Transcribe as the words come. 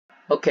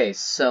Okay,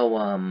 so,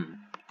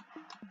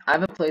 I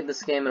haven't played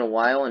this game in a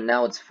while, and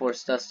now it's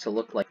forced us to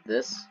look like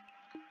this.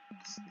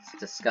 It's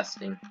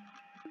disgusting.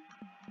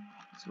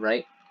 It's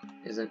right?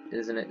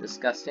 Isn't it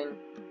disgusting?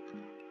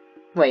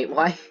 Wait,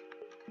 why?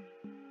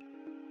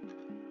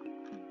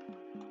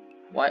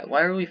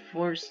 Why are we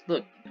forced?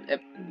 Look,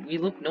 we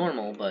look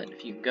normal, but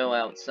if you go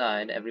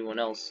outside, everyone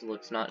else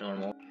looks not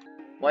normal.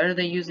 Why are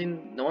they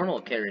using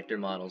normal character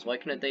models? Why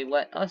couldn't they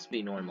let us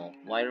be normal?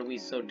 Why are we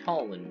so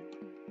tall and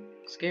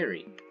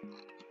scary?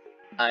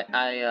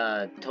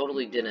 I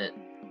totally didn't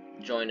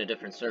join a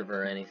different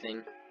server or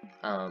anything.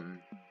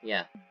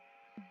 Yeah.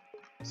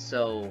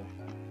 So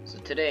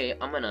today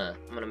I'm gonna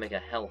make a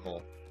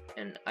hellhole,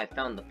 and I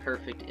found the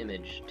perfect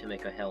image to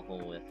make a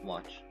hellhole with.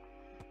 Watch.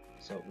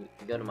 So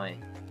we go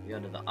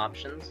to the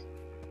options.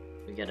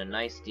 We get a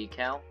nice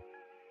decal.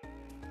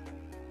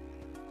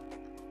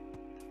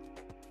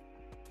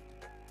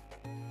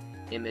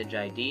 Image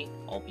ID.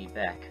 I'll be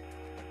back.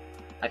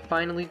 I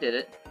finally did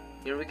it.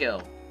 Here we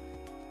go.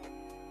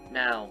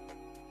 Now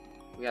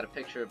we got a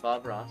picture of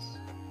Bob Ross,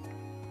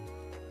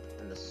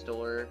 and the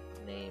store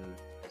name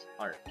is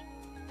Art.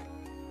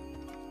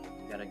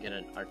 We gotta get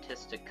an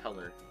artistic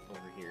color over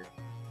here.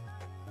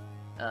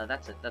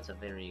 That's a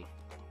very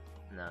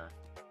nah.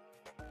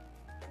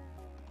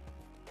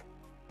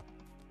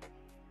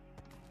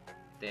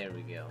 There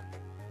we go.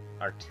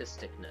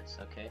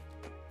 Artisticness, okay?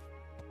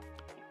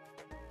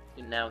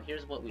 And now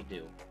here's what we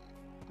do.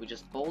 We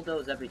just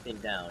bulldoze everything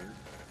down.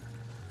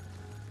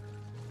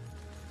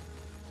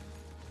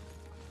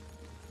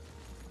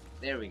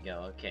 There we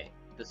go, okay.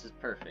 This is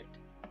perfect.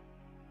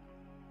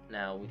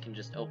 Now we can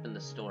just open the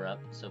store up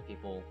so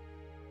people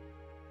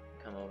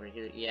come over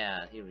here.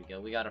 Yeah, here we go.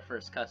 We got our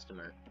first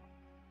customer.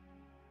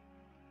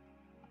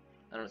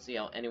 I don't see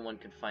how anyone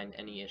could find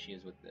any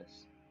issues with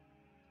this.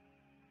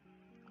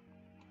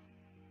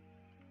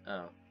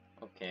 Oh,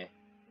 okay.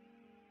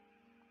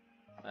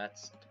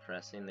 That's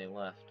depressing, they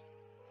left.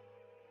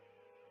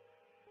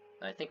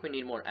 I think we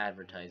need more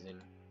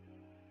advertising.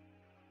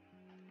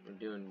 We're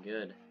doing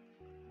good.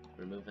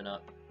 We're moving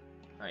up.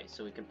 Alright,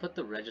 so we can put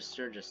the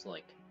register just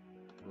like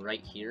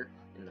right here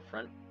in the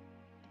front.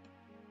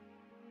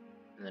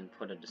 And then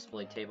put a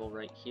display table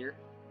right here.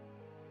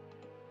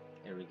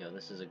 There we go,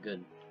 this is a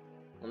good...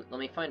 Let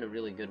me find a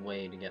really good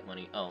way to get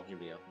money. Oh, here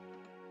we go.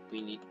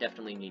 We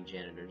definitely need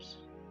janitors.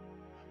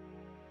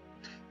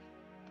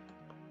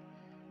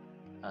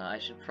 I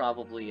should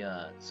probably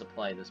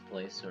supply this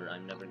place, or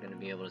I'm never going to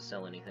be able to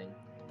sell anything.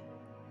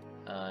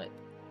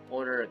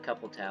 Order a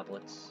couple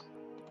tablets.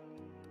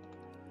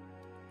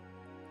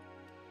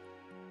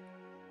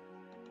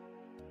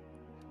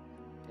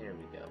 There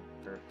we go.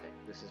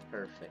 Perfect. This is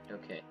perfect.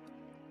 Okay.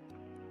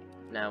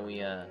 Now we,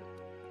 how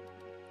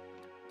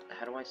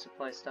do I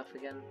supply stuff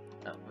again?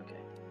 Oh, okay.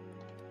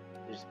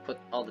 Just put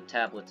all the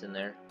tablets in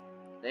there.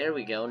 There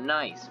we go.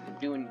 Nice. We're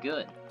doing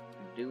good.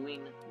 We're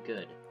doing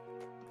good.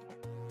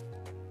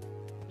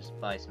 Just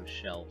buy some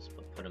shelves,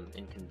 but put them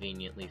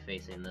inconveniently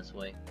facing this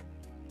way.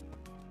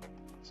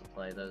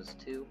 Supply those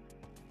too.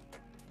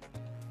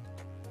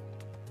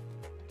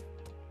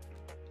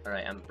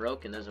 Alright, I'm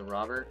broke and there's a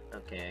robber.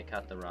 Okay, I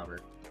caught the robber.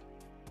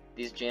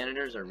 These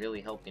janitors are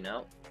really helping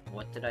out.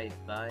 What did I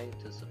buy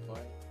to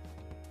supply?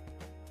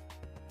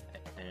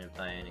 I didn't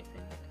buy anything,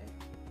 okay.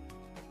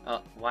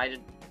 Oh, why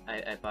did...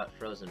 I bought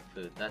frozen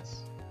food.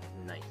 That's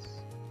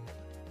nice.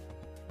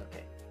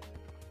 Okay.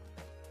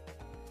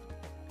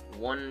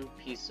 One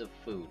piece of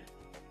food.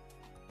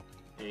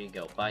 There you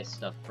go. Buy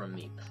stuff from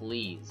me,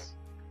 please.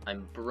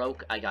 I'm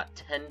broke. I got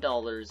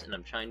 $10 and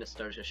I'm trying to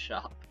start a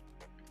shop.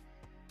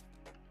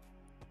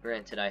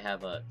 Granted, I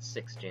have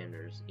 6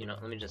 janitors. You know,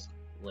 let me just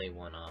lay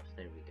one off.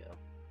 There we go.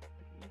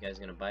 You guys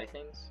gonna buy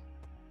things?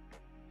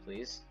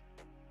 Please?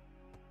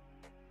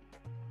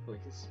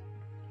 Please?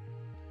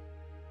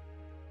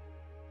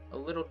 A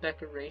little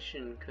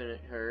decoration couldn't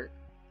hurt.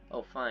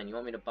 Oh, fine. You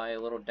want me to buy a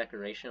little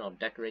decoration? I'll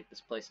decorate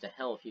this place to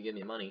hell if you give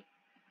me money.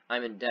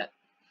 I'm in debt.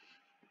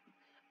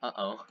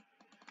 Uh-oh.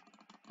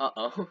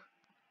 Uh-oh.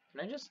 Can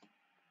I just...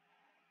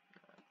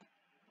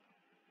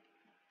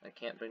 I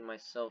can't bring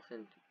myself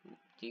in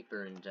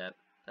deeper in debt.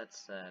 That's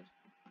sad.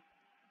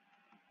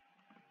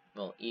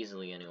 Well,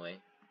 easily anyway.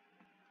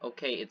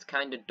 Okay, it's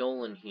kinda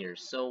dull in here,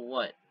 so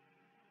what?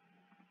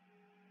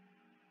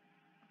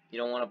 You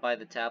don't want to buy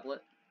the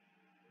tablet?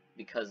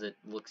 Because it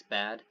looks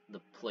bad?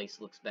 The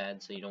place looks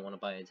bad, so you don't want to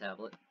buy a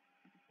tablet?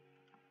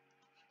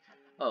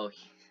 Oh,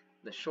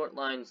 the short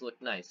lines look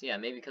nice. Yeah,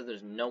 maybe because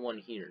there's no one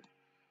here.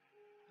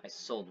 I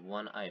sold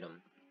one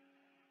item.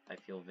 I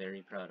feel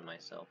very proud of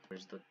myself.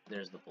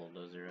 There's the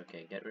bulldozer.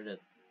 Okay, get rid of...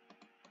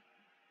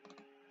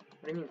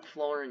 What do you mean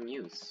floor in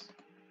use?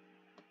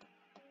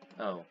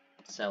 Oh,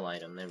 sell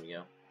item. There we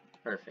go.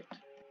 Perfect.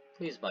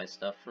 Please buy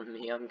stuff from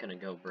me. I'm gonna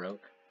go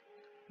broke.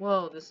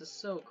 Whoa, this is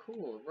so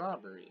cool.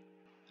 Robbery.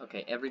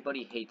 Okay,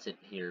 everybody hates it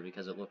here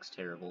because it looks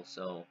terrible,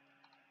 so...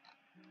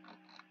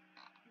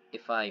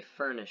 If I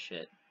furnish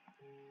it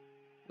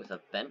with a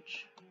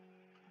bench,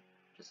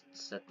 just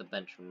set the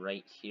bench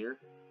right here.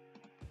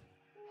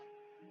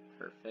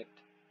 Perfect.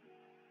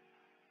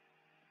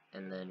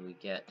 and then we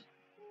get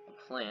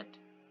a plant,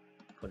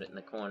 put it in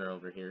the corner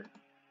over here.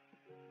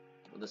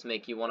 Will this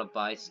make you want to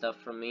buy stuff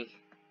from me?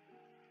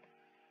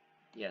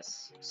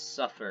 Yes,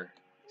 suffer.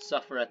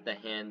 Suffer at the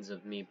hands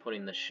of me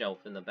putting the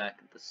shelf in the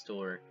back of the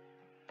store.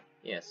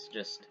 Yes,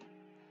 just,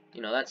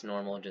 you know, that's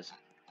normal. Just,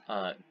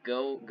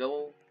 go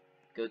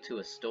to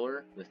a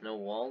store with no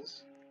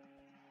walls.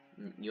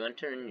 You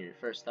enter and your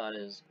first thought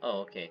is, oh,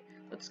 okay,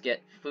 let's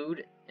get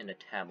food and a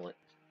tablet.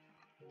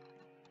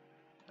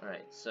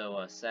 Alright,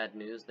 so, sad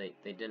news, they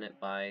didn't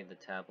buy the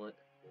tablet.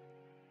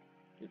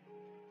 Dude,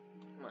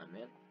 come on,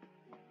 man.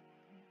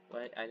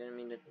 What? I didn't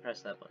mean to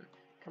press that button.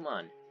 Come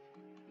on.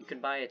 You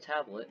could buy a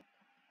tablet.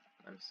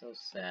 I'm so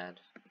sad.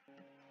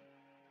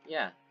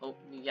 Yeah, oh,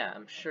 yeah,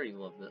 I'm sure you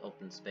love the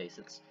open space.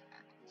 It's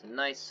a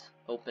nice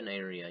open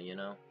area, you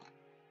know?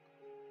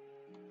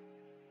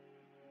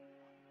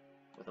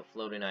 With a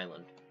floating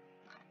island.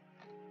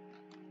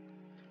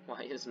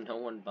 Why is no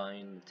one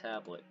buying the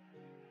tablet?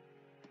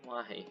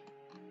 Why?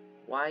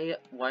 Why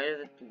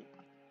are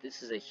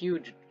this is a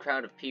huge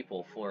crowd of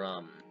people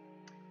for,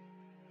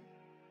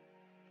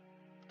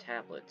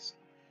 tablets.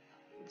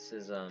 This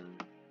is,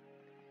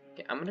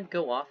 okay, I'm gonna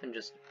go off and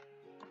just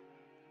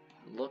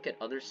look at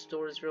other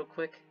stores real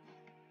quick.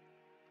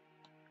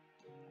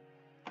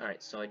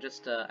 Alright, so I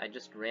just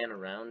ran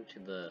around to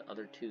the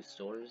other two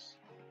stores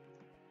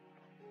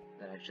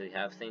that actually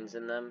have things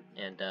in them,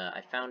 and,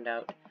 I found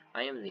out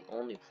I am the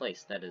only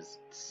place that is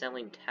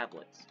selling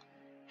tablets.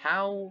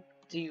 How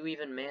do you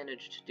even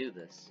manage to do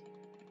this?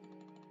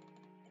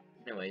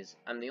 Anyways,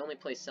 I'm the only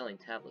place selling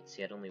tablets,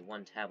 yet only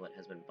one tablet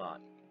has been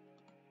bought.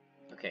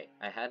 Okay,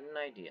 I had an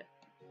idea.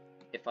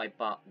 If I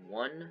bought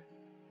one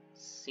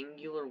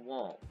singular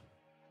wall,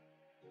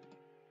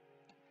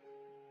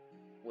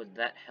 would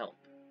that help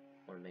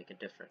or make a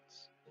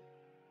difference?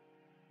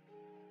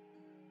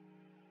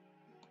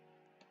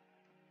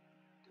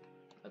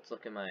 Let's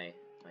look at my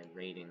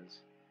ratings.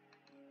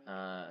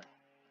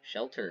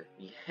 Shelter.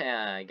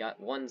 Yeah, I got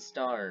 1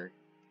 star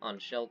on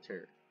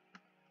Shelter.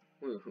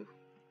 Woo.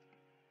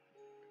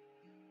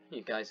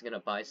 You guys gonna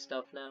buy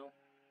stuff now?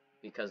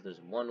 Because there's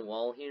one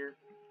wall here?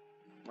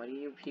 Why do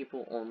you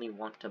people only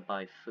want to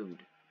buy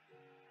food?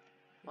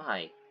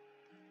 Why?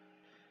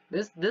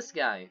 This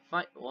guy,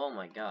 oh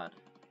my god.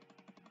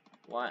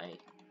 Why?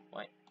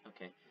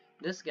 Okay.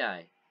 This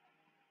guy.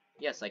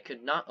 Yes, I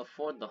could not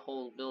afford the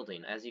whole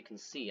building. As you can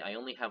see, I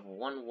only have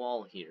 1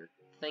 wall here.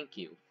 Thank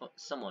you.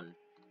 Someone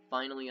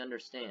finally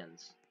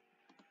understands.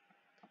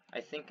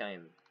 I think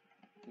I'm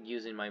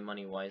using my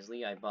money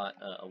wisely. I bought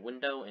a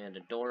window and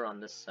a door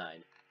on this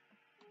side.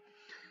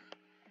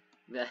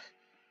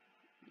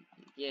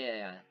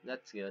 Yeah,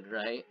 that's good,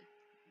 right?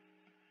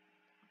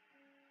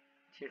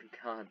 Dear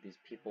God, these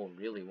people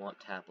really want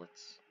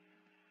tablets.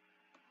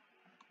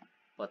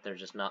 But they're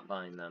just not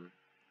buying them.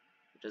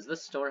 Does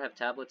this store have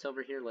tablets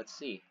over here? Let's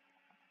see.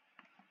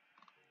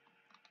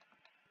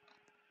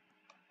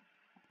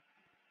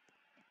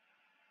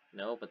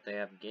 No, but they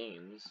have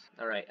games.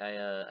 Alright,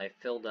 I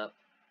filled up...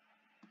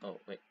 Oh,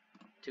 wait.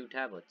 2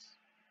 tablets.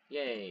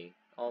 Yay!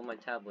 All my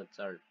tablets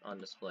are on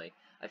display.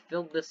 I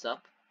filled this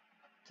up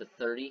to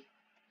 30.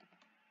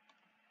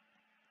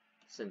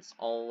 Since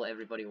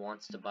everybody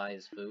wants to buy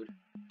is food.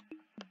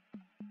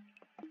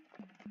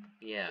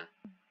 Yeah.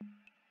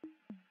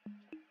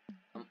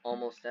 I'm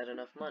almost at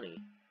enough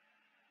money.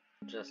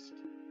 Just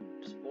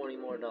 $40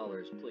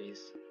 more,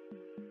 please.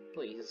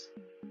 Please.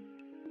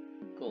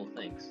 Cool,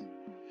 thanks.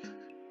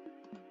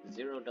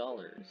 $0.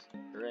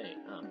 Hooray.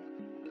 Oh.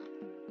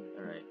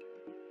 Alright.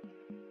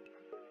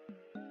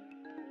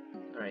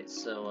 Alright,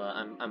 so,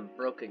 I'm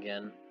broke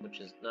again,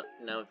 which is no,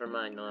 never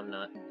mind, no I'm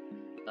not.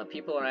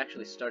 People are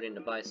actually starting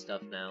to buy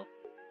stuff now.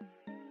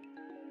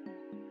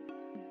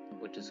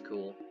 Which is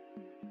cool.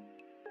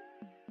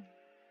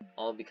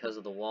 All because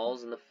of the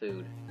walls and the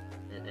food.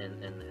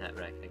 And the hat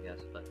rack, I guess,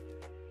 but...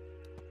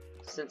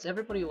 Since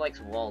everybody likes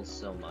walls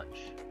so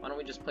much, why don't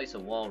we just place a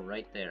wall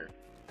right there?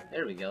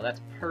 There we go, that's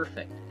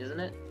perfect, isn't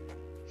it?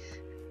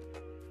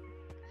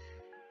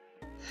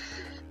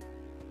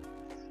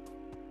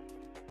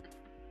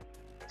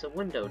 It's a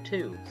window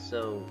too,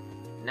 so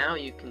now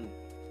you can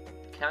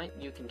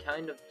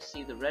kind of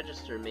see the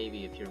register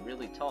maybe if you're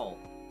really tall.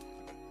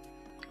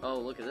 Oh,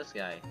 look at this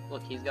guy.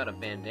 Look, he's got a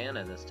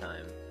bandana this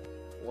time.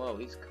 Whoa,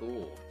 he's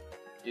cool.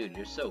 Dude,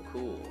 you're so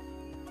cool.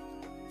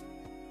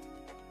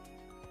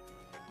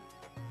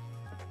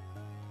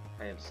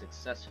 I have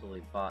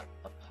successfully bought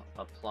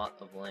a plot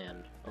of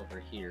land over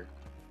here.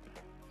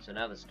 So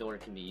now this door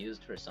can be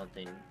used for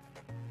something.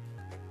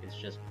 It's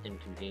just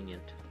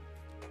inconvenient.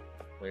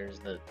 Where's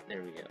the...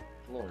 there we go.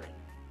 Flooring.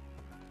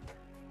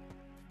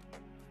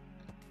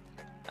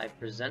 I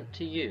present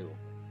to you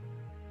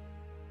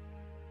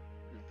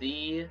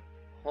the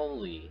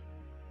holy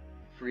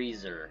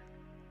freezer.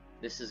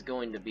 This is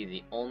going to be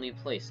the only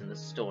place in the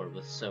store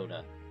with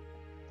soda.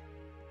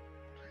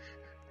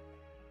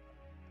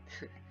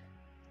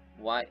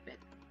 Why?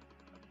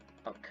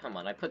 Oh, come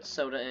on. I put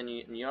soda in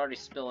and you already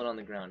spill it on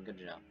the ground. Good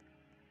job.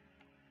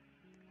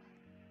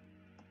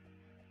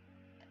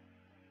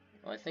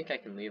 Well, I think I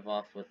can leave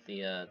off with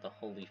the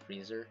Holy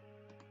Freezer.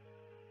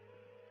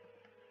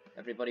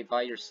 Everybody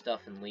buy your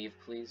stuff and leave,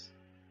 please.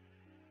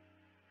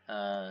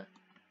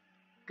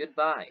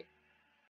 Goodbye.